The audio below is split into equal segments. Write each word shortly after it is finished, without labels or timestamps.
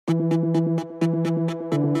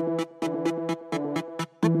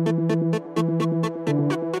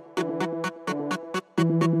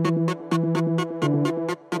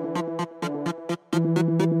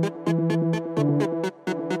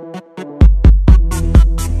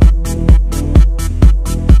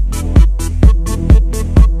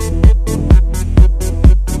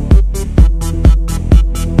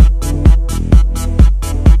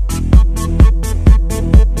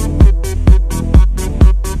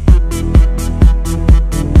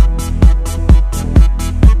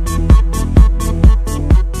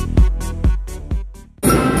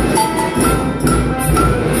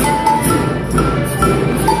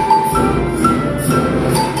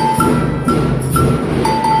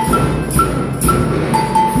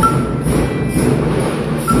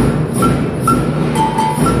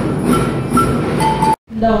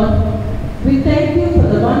Lord, we thank you for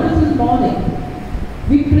the wonderful morning.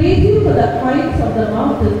 We praise you for the heights of the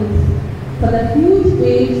mountains, for the huge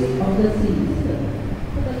waves of the seas.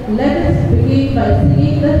 Let us begin by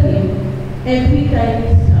singing the hymn, Every Time We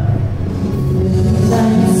Start.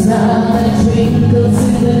 Shining star that twinkles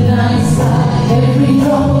in the night sky, every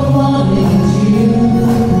drop of morning dew,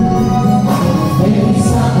 every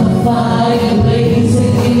spark of fire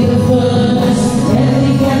blazing in the furnace,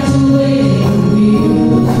 every candle waiting for you,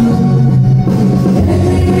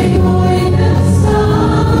 every wrinkle in the sky,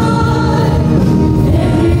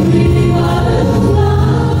 every breathing butterfly.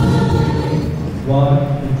 One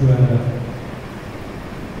into another.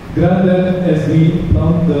 Grant that as we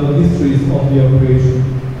plumb the mysteries of your creation,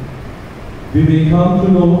 we may come to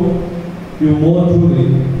know you more truly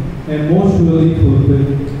and more surely fulfill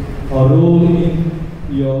our role in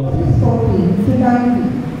your 14 to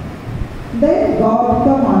 19. Then God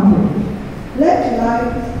commanded, let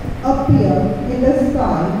lights appear in the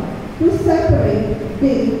sky to separate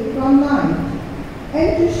day from night, and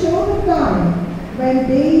to show the time when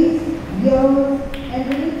days, years, and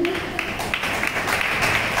religious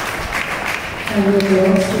and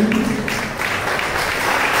rejoicing.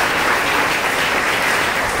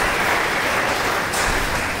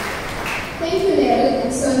 Thank you, Daryl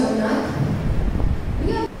and Sir Navnath.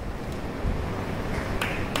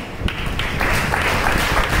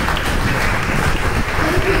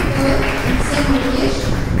 Thank you, Paul and Sir Mukesh.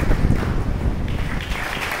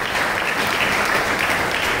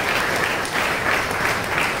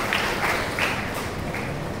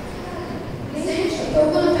 Send a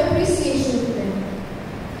token of appreciation to them.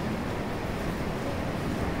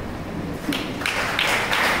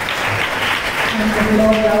 And the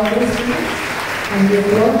beloved elders and the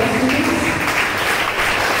abroad students.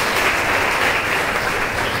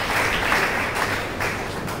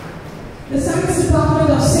 The Science Department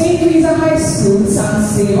of St. Teresa High School, San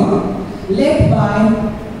Seo, led by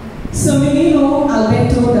Sir Menino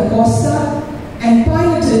Alberto da Costa and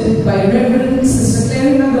piloted by Reverend Sister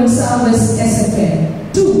Clarina Gonzalez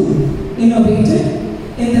SFN, too, innovated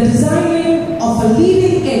in the designing of a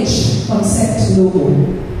leading-edge concept logo.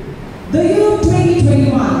 The year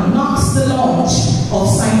 2021 marks the launch of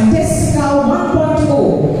Scientastica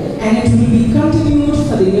 1.0, and it will be continued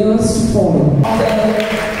for the years to follow.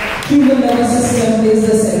 The human nervous system is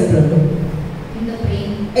the cerebrum. In the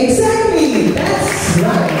brain. Exactly, that's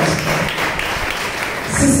right.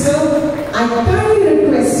 Sister, I kindly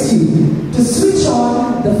request you to switch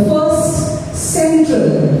on the first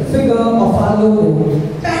central figure of our logo,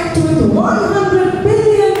 packed with 100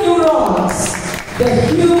 billion neurons, the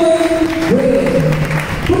human brain.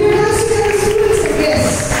 Put your hands together, students, and yes.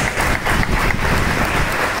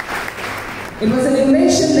 It was an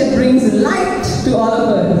invention that brings light to all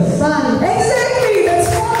of us. Fun. Exactly, that's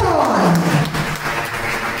spot on.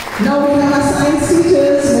 Now we have our science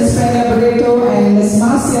teachers, Ms. Fenia Barreto and Ms.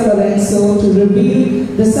 Marcia Lorenzo, to reveal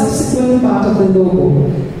the subsequent part of the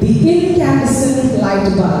logo, the incandescent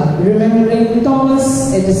light bulb, remembering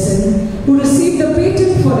Thomas Edison, who received the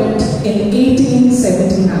patent for it in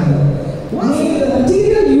 1879. What's the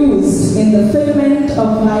material used in the filament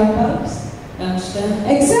of light bulbs?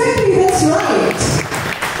 Exactly, that's right.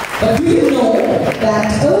 But do you know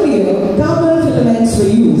that earlier carbon filaments were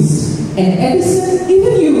used, and Edison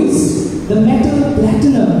even used the metal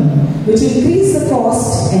platinum, which increased the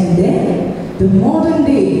cost, and then the modern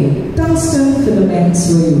day tungsten filaments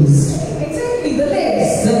were used. Exactly, the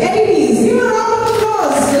LEDs, the LEDs. Give a round of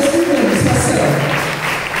applause to the students, Pastor.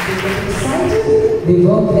 They get excited, they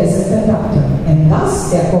work as a conductor, and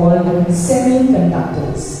thus they are called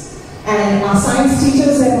semiconductors. And our science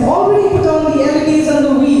teachers have already put on the LEDs on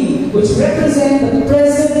the wheel, which represent the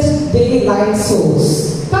present day light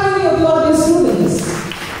source. Kindly applaud your students.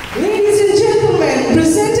 Ladies and gentlemen,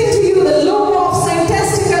 presenting to you the logo of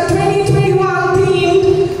Scientastica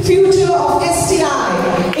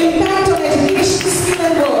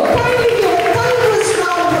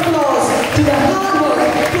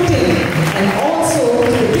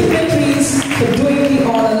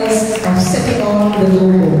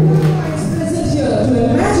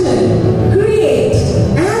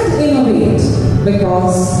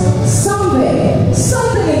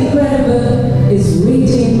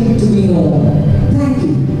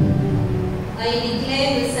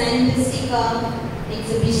declare the scientastica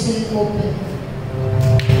exhibition open.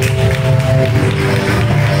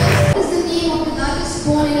 What is the name of the largest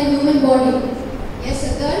bone in a human body? Yes,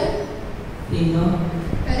 Atul? Femur.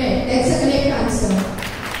 Correct. That's a correct answer.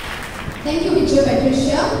 Thank you, Vijay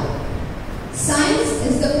Patricia. Science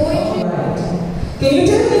is the poetry. Alright. Can you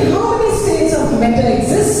tell me how many states of matter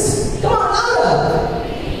exist? Come on, louder.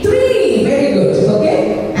 3. Very good. Okay.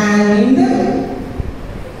 And in them?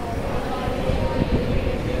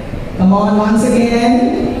 Come on, once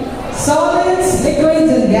again. Solids,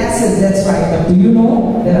 liquids, and gases. That's right. But do you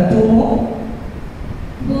know there are 2 more?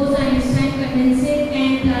 Both Einstein, condensate,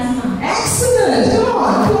 and plasma. Excellent. Come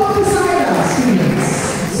on, go on beside us, students.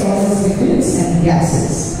 Solids, liquids, and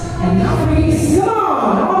gases. And now please, come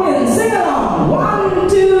on, audience, sing along. 1,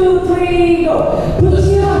 2, 3, go. Put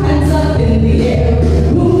your hands up in the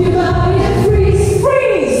air. Move your body and freeze,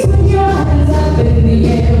 freeze. Put your hands up in the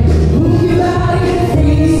air. Move your body and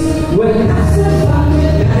freeze. We'll have some fun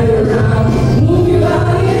with that around. Move your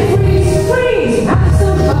body and freeze, freeze. Have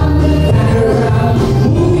some fun with that around.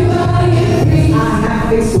 Move your body and freeze. I have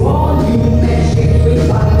this volume and shake with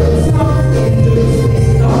bundles not into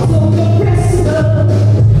space. Not so compressible.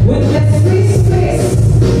 With less free space,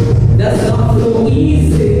 does not flow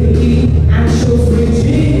easily and shows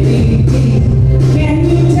rigidity. Can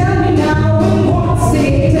you tell me now in what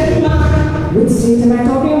state am I? Which state am I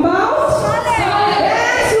talking about?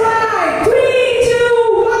 That's right. 3,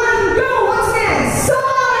 2, 1, go. Once again,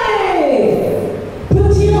 solid.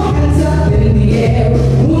 Put your hands up in the air.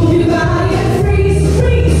 Move your body and freeze,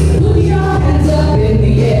 freeze. Put your hands up in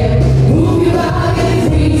the air. Move your body and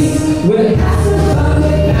freeze. We'll have some fun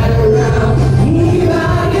with that around. Move your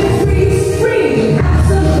body and freeze, freeze. Have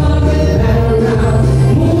some fun with that around.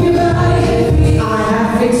 Move your body and freeze. I have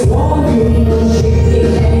fixed volume, no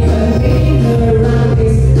shaking any container around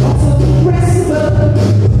this. Not so compressible,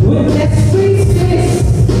 with less free space.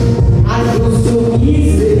 I go so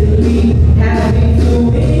easily, having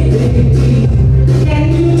fluidity. Can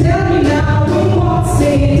you tell me now in what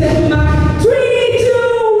state am I? 3, 2,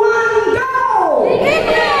 1, go!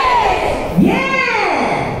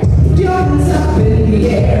 Yeah! Put your hands up in the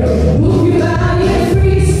air. Move your body and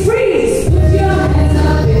freeze, freeze. Put your hands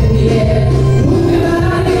up in the air. Move your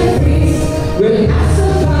body and freeze. We'll have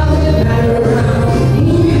some fun with that around.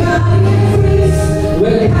 Move your body and freeze.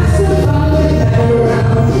 We'll have some fun with that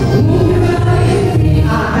around. Move your body and freeze. I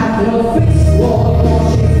have no fixed wall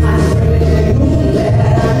motion. I spread it and move that.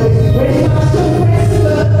 It's very much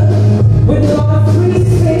compressible with a lot of free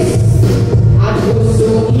space. I go so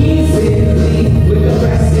easily with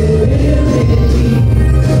compressibility.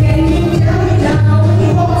 Can you tell me now in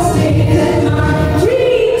what state am I? 3,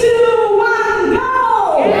 2, 1, go!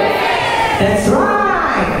 That's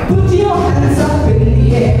right. Put your hands up in the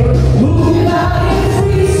air. Move your body and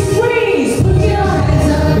freeze, freeze. Put your hands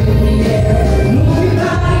up in the air. Move your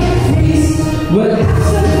body and freeze. We'll have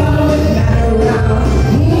some fun with that around.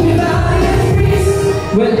 Move your body and freeze.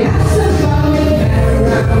 We'll have some fun with that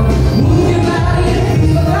around. Move your body and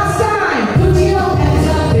freeze. For the last time, put your hands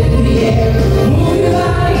up in the air. Move your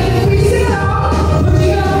body and freeze. Sing along. Put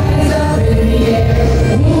your hands up in the air.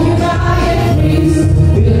 Move your body and freeze.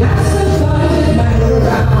 We'll have some fun with that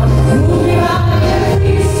around. Move your body and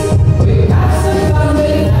freeze. We'll have some fun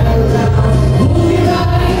with that around. Move your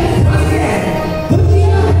body and freeze. Put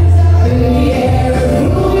your hands up in the air.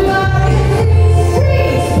 Move your body and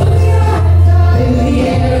freeze. Put your hands up in the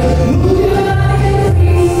air. Move your body and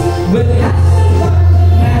freeze. We'll have some fun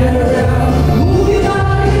with that around. Move your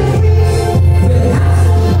body and freeze. We'll have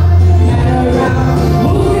some fun with that around.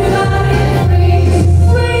 Move your body and freeze.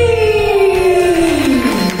 Freeze.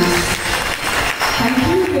 Thank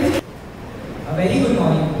you. A very good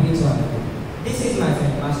morning to each one. This is my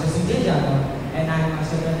friend Master Sujay Jadhav and I am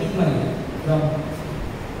Master Pratik Mani from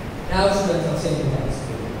proud students of St. Vincent's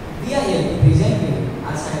School. We are here to present you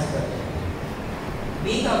our science project.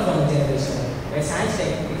 We come from a generation where science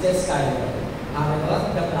tech is just skyrocketing. However,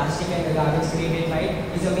 the plastic and the garbage created by it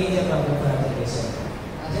is a major problem for our generation.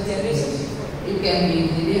 As a generation, it can be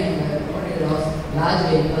easily and loaded of large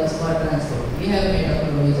vehicles for transport. We have made a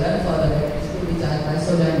provision for the electricity to be charged by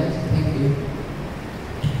solar energy. Thank you.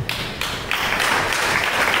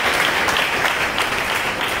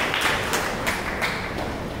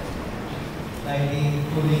 Lighting,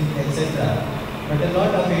 cooling, etc. But a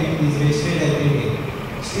lot of it is wasted every day.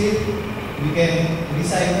 Still, we can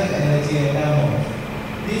recycle energy at our homes.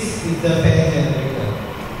 This is the fan generator.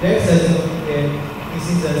 Let's assume that this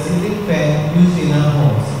is a ceiling fan used in our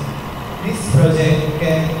homes. This project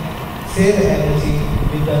can save energy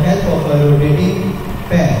with the help of a rotating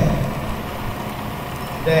fan.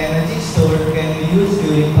 The energy stored can be used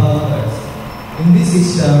during power cuts. In this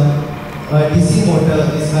system, a DC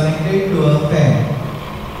motor is connected to a fan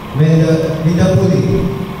with a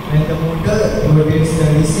pulley. When the motor rotates the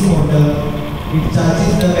DC motor, it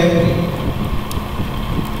charges the battery.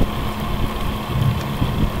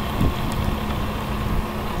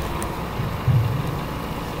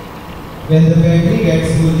 When the battery gets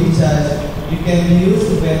fully charged, it can be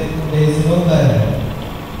used when there is no current.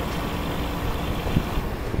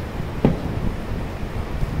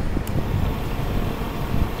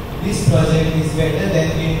 This project is better than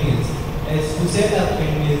windmills, as to set up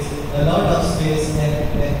windmills, a lot of space and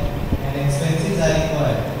expenses are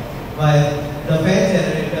required, while the fan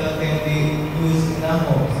generator can be used in our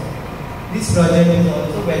homes. This project is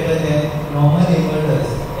also better than normal inverters,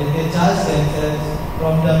 as they charge themselves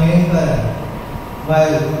from the main current,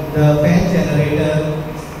 while the fan generator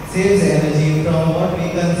saves energy from what we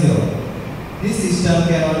consume. This system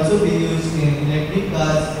can also be used in electric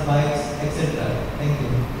cars, bikes, etc. Thank you.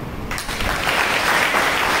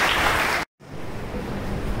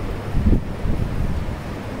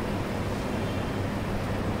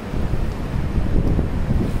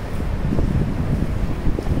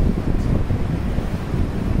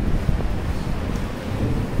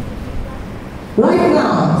 Right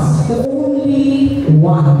now, the only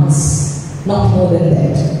ones, not more than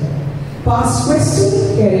that. Past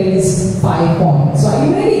question carries 5 points. So are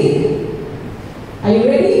you ready? Are you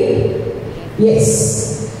ready?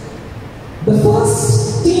 Yes. The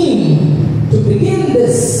first team to begin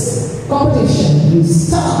this competition, you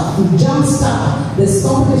jumpstart this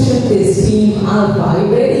competition is Team Alpha. Are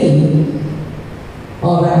you ready?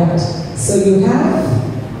 Alright. So you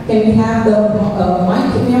have, can you have the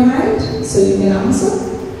mic in your hand so you can answer?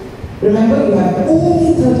 Remember, you have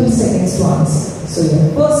only 30 seconds to answer. So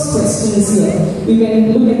your first question is here. You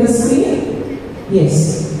can look at the screen. Yes.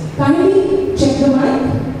 Kindly check the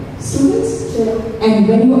mic, students. Sure. And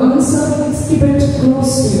when you answer, keep it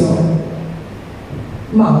close to your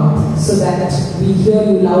mouth so that we hear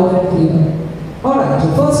you loud and clear. Alright,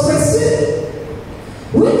 your first question.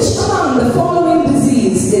 Which among the following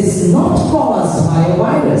disease is not caused by a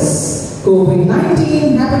virus?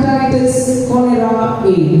 COVID-19, hepatitis, cholera,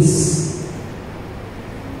 AIDS.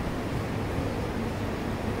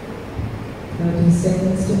 30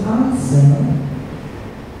 seconds to answer.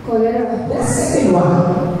 Cholera. The second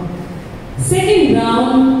one. Second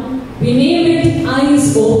round, we name it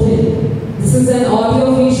Eyes Open. This is an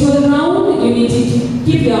audio-visual round. You need to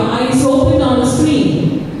keep your eyes open on the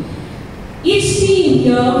screen. Each team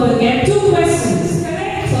here will get 2 questions.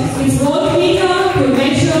 It's worth meter to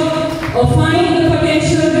measure or find the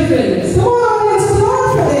potential difference. Come on, let's clap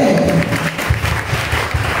for them.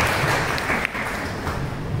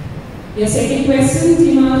 Your second question,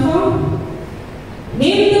 Team Alpha.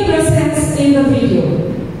 Name the process in the video.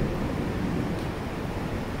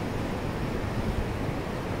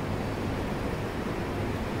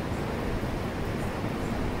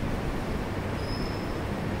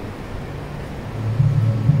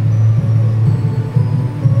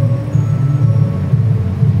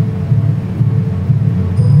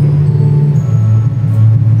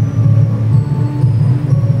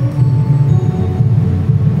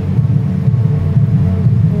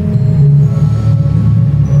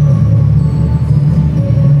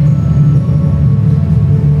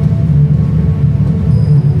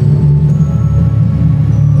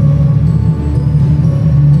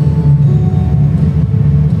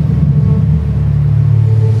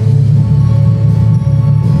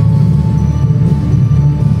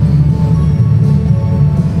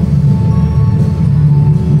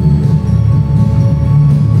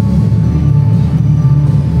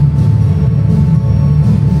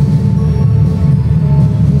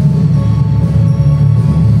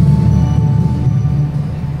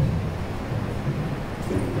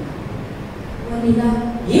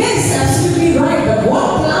 Yes, absolutely right. But what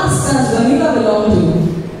class does Vanilla belong to?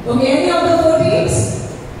 Okay, any of the 4 teams?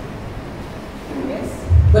 Yes.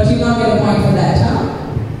 But you not get a point for that, huh?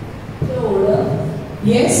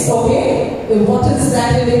 Yes, okay. What is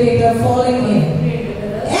that indicator falling in?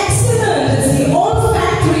 Excellent. It's the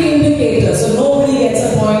olfactory indicator. So nobody gets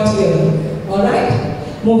a point here. Alright?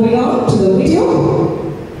 Moving on to the video.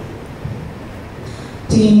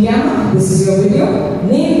 Team Gamma, this is your video.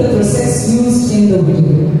 Name the process used in the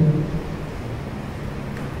video.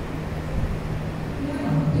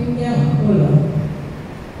 Team Gamma, hold on.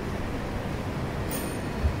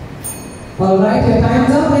 Alright, your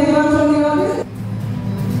time's up. Anyone from the audience?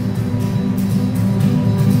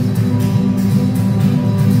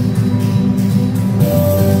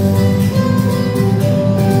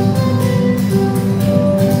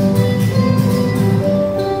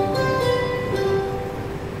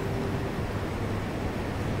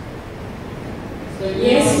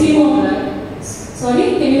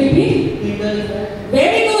 Sorry, can you repeat?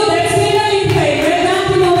 Very good, that's clearly right. Well done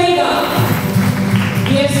to Omega.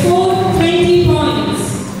 We have scored 20 points.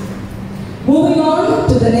 Moving on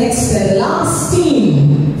to the next and last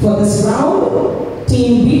team for this round,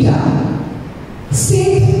 Team Beta.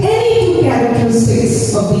 State any two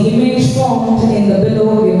characteristics of the image formed in the below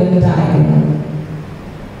given diagram.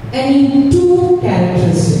 Any two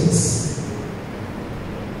characteristics.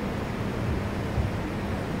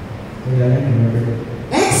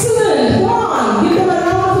 Excellent! Come on, give them a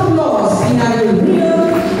round of applause. We have a real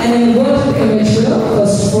and inverted image here.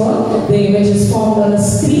 First of all, the image is formed on a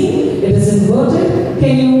screen. It is inverted.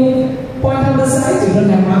 Can you point out the sides? You don't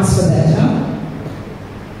have marks for that, huh?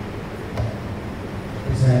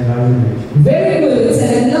 Very good. It's an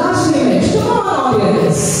enlarged image. Come on,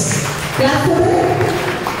 audience. Clap for that.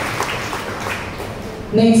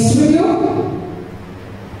 Next video.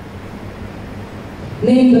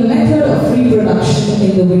 Name the method of reproduction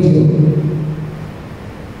in the video.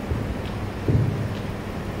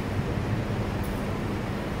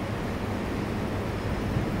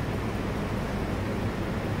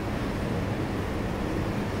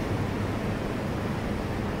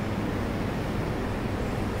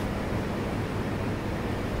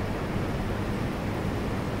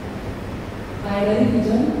 Binary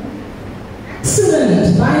fission.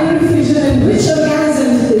 Excellent. Binary fission in which organism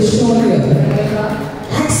is shown here?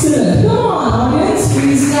 Excellent. Come on, audience.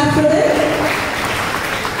 Please clap for that.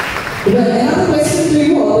 Well, another question to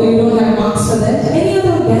you, although you don't have marks for that. Any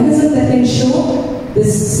other organism that can show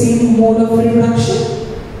this same mode of reproduction?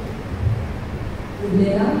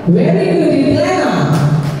 Very good, Elena.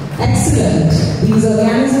 Excellent. These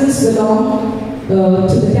organisms belong to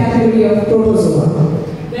the category of protozoa.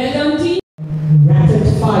 Well done, team. Rapid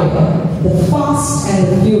fire, the fast and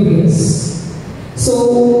the furious. So,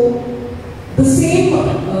 the same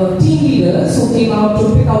team leaders who came out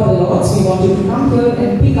to pick out the lots, we want you to come here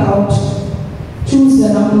and pick out, choose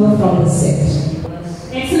the number from the set.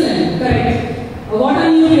 Excellent, correct. What are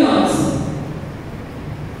nucleons?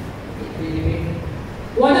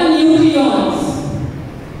 What are nucleons?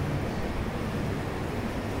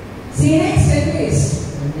 Say next,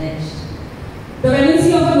 please. Next. The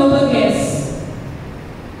valency of a noble gas.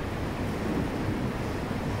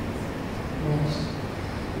 Next.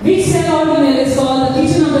 Which cell organelle is called the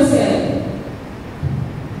kitchen of the cell?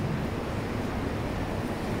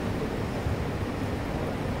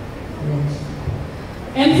 Next.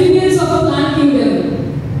 Amphibians of a plant kingdom.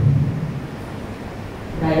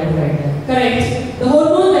 Rhinoceros. Correct. The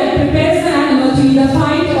hormone that prepares the animal to either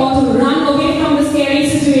fight or to run away from the scary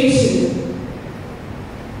situation.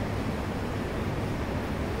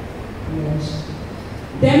 Next.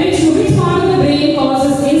 Damage to which part of the brain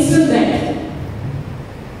causes instant death?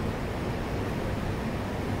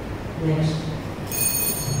 Next.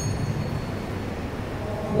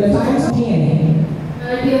 The times of DNA.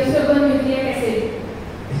 Deoxyribonucleic acid.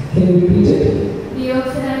 Can you repeat it?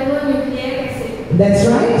 Deoxyribonucleic acid. That's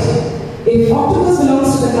right. If octopus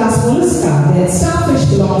belongs to the class Mollusca, then starfish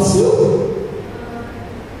belongs to?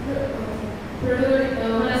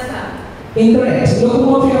 Mollusca. Incorrect.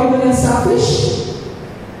 Locomotory organ in starfish?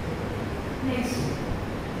 Next.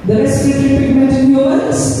 The respiratory pigment in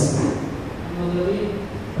humans?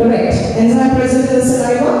 Correct. Enzyme present in the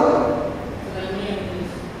saliva?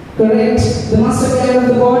 Correct. The master gland of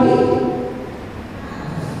the body?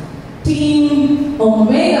 Team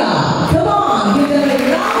Omega. Come on, give them a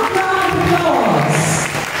round of applause.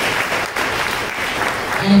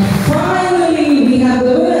 And finally, we have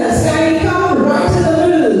the winners. Can we come right in the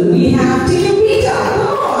middle? We have Team Beta.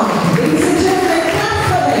 Come on, ladies and gentlemen, clap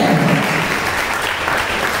for them.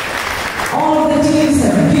 All the teams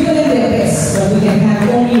have given it their best, but we can have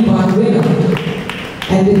only one winner.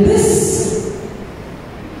 And with this,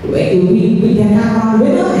 we can have one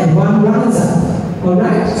winner and one runners-up.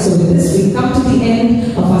 Alright, so with this we come to the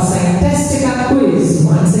end of our scientastica quiz.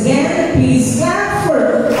 Once again, please clap for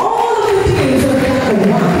all of the teams who have done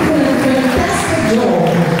a wonderful and fantastic job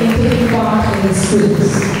in taking part in this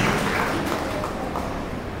quiz.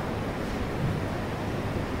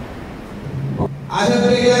 I have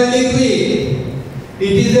taken liquid.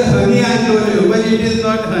 It is a honey, I told you, but it is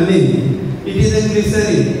not honey. It is a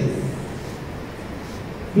glycerin.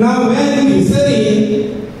 Now when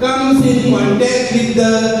glycerin comes in contact with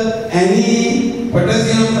any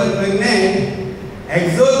potassium permanganate,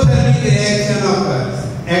 exothermic reaction occurs.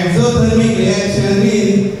 Exothermic reaction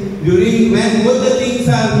means during when both the things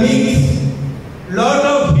are mixed, lot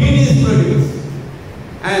of heat is produced.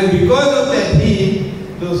 And because of that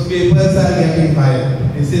heat, those papers are getting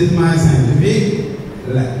fired. This is my scientific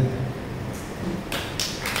lab.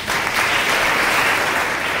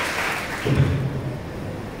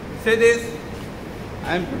 After this,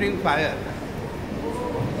 I am putting fire.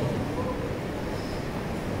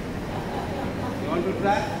 You want to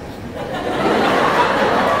try?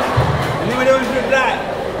 Anybody wants to try?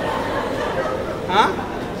 Huh?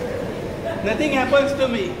 Nothing happens to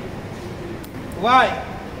me. Why?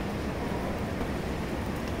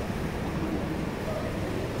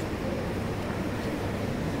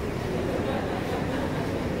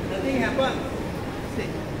 Nothing happens. See.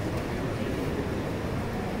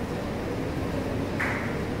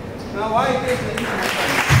 Now why it is nothing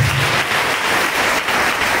happens?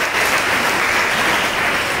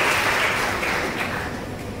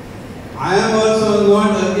 I am also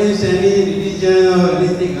not against any religion or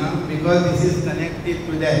anything, because this is connected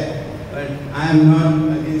to that. But I am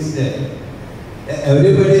not against that.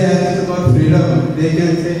 Everybody has got freedom. They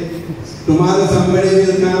can say, tomorrow somebody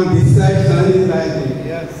will come, this side sun is rising.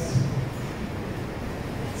 Yes.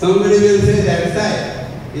 Somebody will say that side.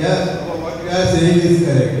 Yes, what you are saying is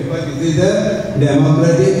correct, because this is a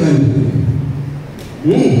democratic country.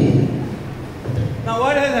 Now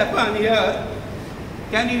what has happened here?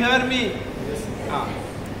 Can you hear me? Yes.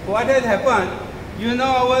 What has happened? You know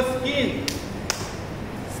our skin.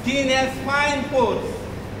 Skin has fine pores.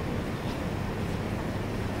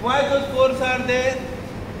 Why those pores are there?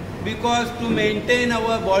 Because to maintain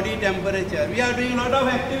our body temperature. We are doing a lot of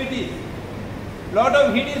activities. Lot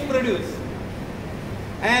of heat is produced.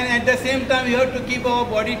 And at the same time we have to keep our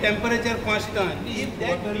body temperature constant. If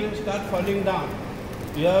that water will start falling down,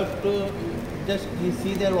 you have to just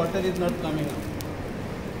see that water is not coming up.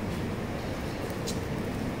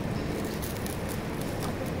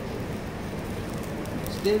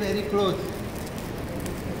 Stay very close.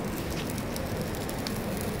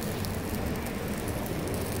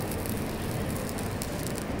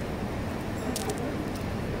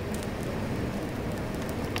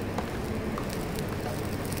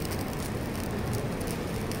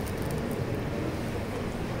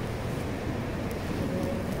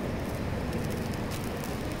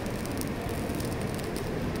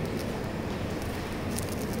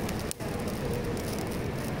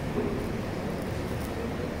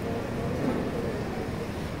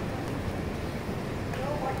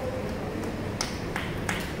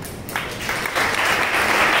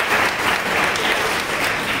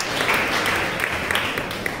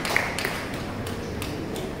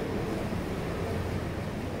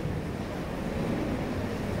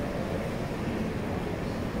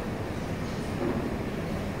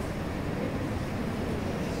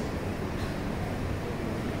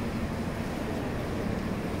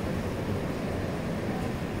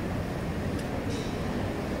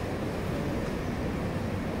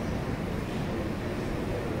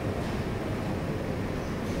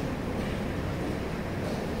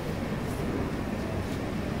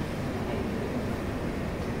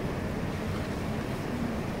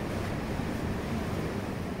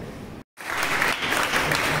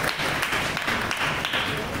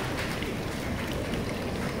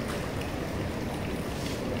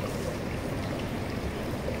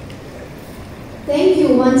 Thank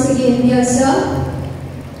you once again, dear sir.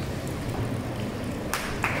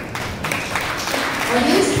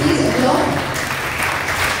 Audience, please applaud.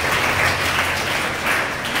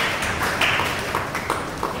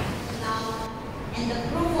 Love, and the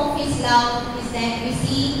proof of His love is that we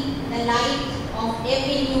see the light of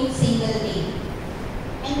every new single day.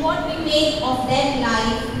 And what we make of that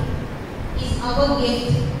life is our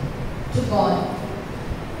gift to God.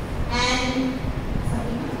 And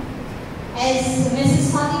as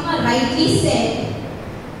Mrs. Fatima rightly said,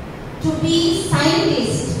 to be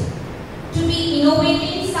scientist, to be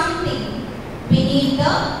innovating something, we need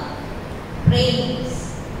the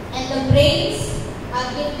brains. And the brains are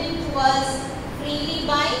given to us freely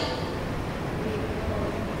by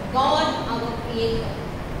God, our Creator.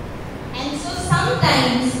 And so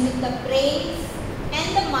sometimes with the brains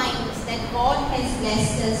and the minds that God has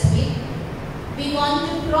blessed us with, we want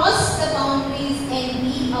to cross the boundaries and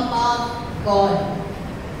be above God.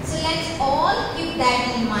 So let's all keep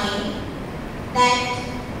that in mind, that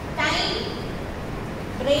time,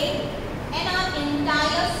 brain and our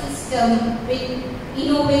entire system with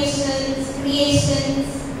innovations, creations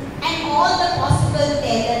and all the possible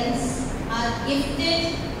talents are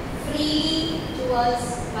gifted freely to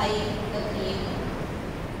us by the Creator.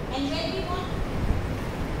 And when we want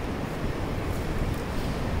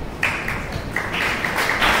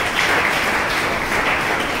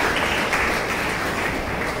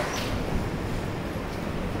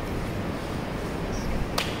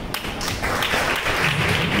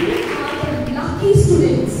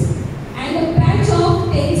students and a batch of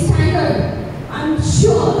 10th standard. I'm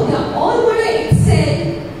sure they are all going to excel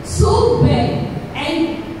so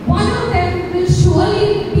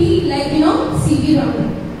V. Raman.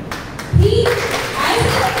 He, as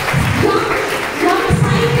a young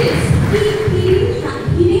scientist, he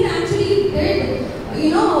didn't actually did,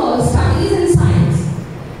 studies in science.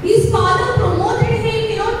 His father promoted him,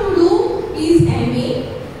 to do his MA.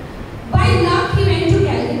 By luck, he went to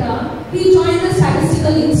Calcutta. He joined the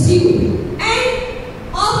Statistical Institute. And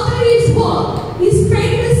after his work, he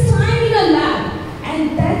spent his time in a lab.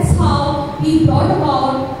 And that's how he brought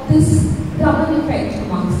about this Raman effect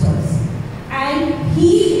amongst us. And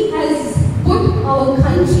he has put our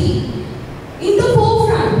country in the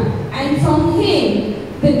forefront. And from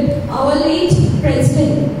him, with our late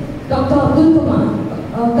President, Dr. Abdul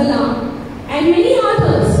Kalam, and many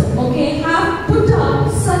others, have put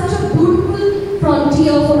up such a beautiful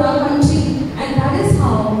frontier for our country, and that is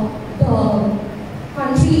how the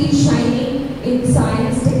country is shining in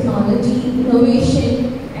science, technology,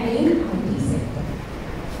 innovation, and in IT sector.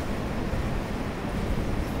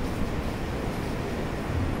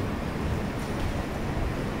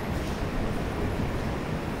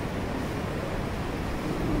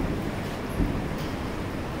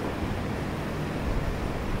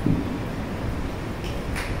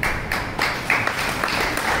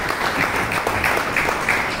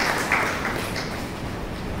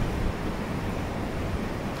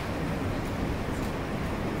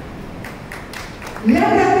 Let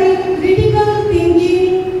there be critical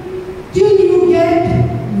thinking till you get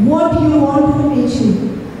what you want to achieve.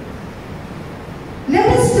 Let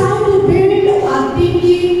us try to build our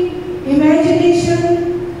thinking,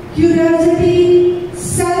 imagination, curiosity,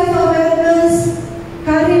 self-awareness,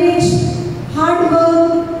 courage, hard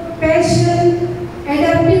work, passion,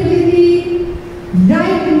 adaptability.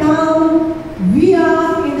 Right now, we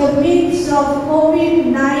are in the midst of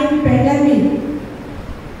COVID-19 pandemic.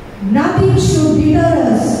 Nothing should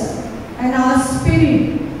deter us and our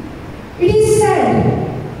spirit. It is said,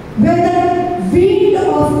 when the wind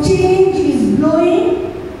of change is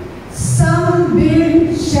blowing, some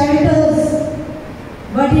build shelters.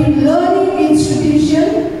 But in learning institution,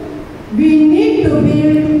 we need to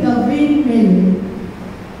build the windmill.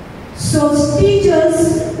 So teachers,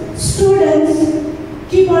 students,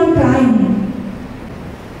 keep on trying.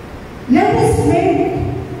 Let us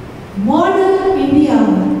make model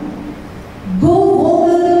India. Go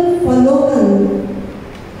vocal for local.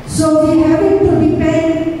 So we having to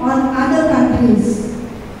depend on other countries.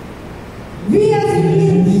 We as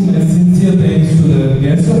Indians. My sincere thanks to the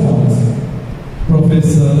guest of honors,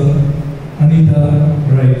 Professor Anita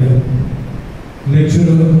Rai,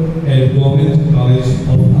 lecturer at Government College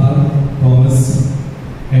of Art, Commerce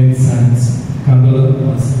and Science,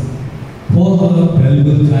 Kandola, for her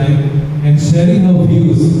valuable time and sharing her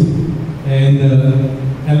views and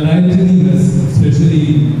enlightening us, especially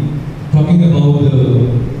talking about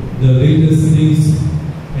the latest things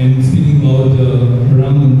and speaking about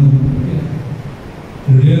Raman.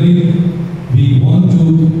 Really, we want to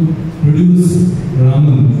produce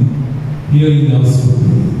Raman here in our school.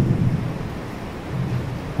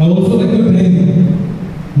 I would also like to thank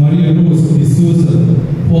Maria Rose D'Souza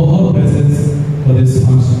for her presence for this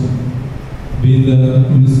function. Being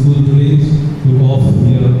in the school today, took off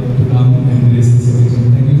here to come and grace this occasion.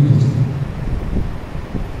 Thank you.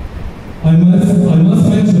 I must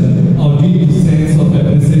mention our deep sense of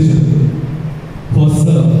appreciation for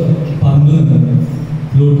Sir Pandan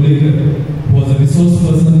Lodlaker, who was a resource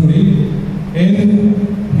person today,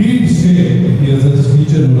 and he shared, he is a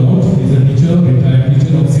teacher no doubt, he is a teacher, retired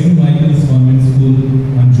teacher of St. Michael's Convent School,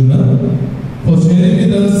 Anjuna, for sharing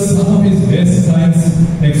with us some of his best science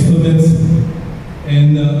experiments,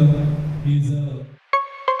 and he's